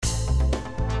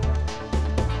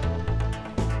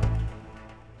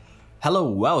Hello,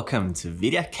 welcome to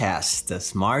VideaCast, the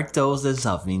Smart Doses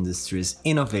of Industry's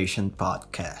Innovation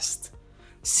podcast.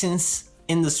 Since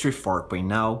Industry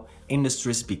 4.0,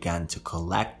 industries began to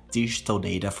collect digital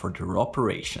data for their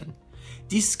operation.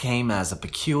 This came as a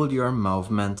peculiar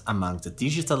movement among the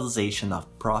digitalization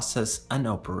of process and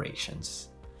operations.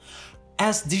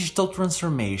 As digital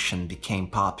transformation became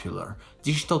popular,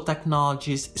 digital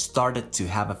technologies started to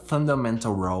have a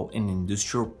fundamental role in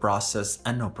industrial process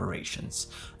and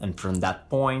operations, and from that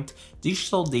point,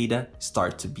 digital data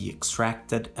started to be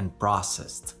extracted and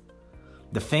processed.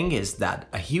 The thing is that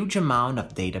a huge amount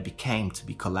of data became to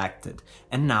be collected,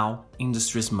 and now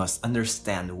industries must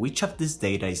understand which of this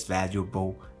data is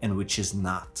valuable and which is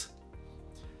not.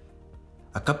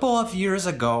 A couple of years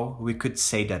ago, we could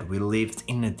say that we lived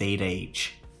in a data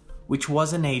age, which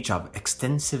was an age of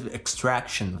extensive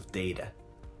extraction of data.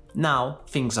 Now,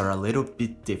 things are a little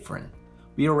bit different.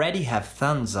 We already have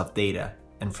tons of data,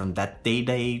 and from that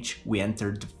data age, we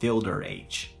entered the filter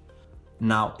age.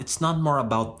 Now, it's not more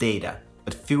about data,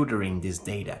 but filtering this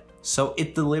data, so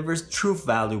it delivers true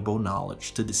valuable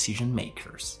knowledge to decision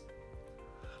makers.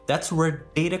 That's where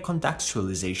data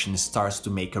contextualization starts to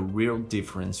make a real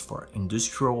difference for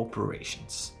industrial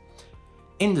operations.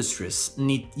 Industries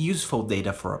need useful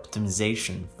data for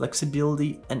optimization,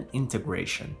 flexibility, and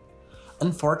integration.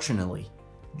 Unfortunately,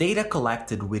 data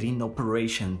collected within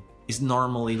operation is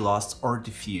normally lost or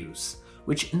diffuse,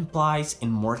 which implies in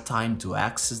more time to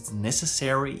access the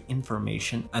necessary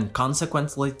information and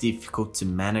consequently difficult to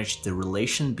manage the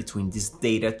relation between this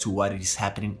data to what is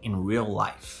happening in real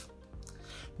life.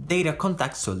 Data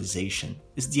contextualization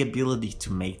is the ability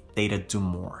to make data do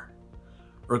more,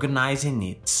 organizing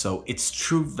it so its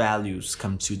true values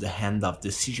come to the hand of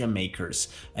decision makers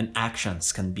and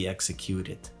actions can be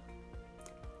executed.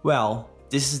 Well,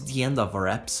 this is the end of our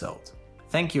episode.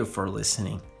 Thank you for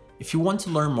listening. If you want to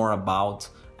learn more about,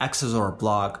 access our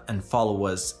blog and follow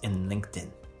us in LinkedIn.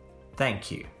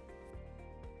 Thank you.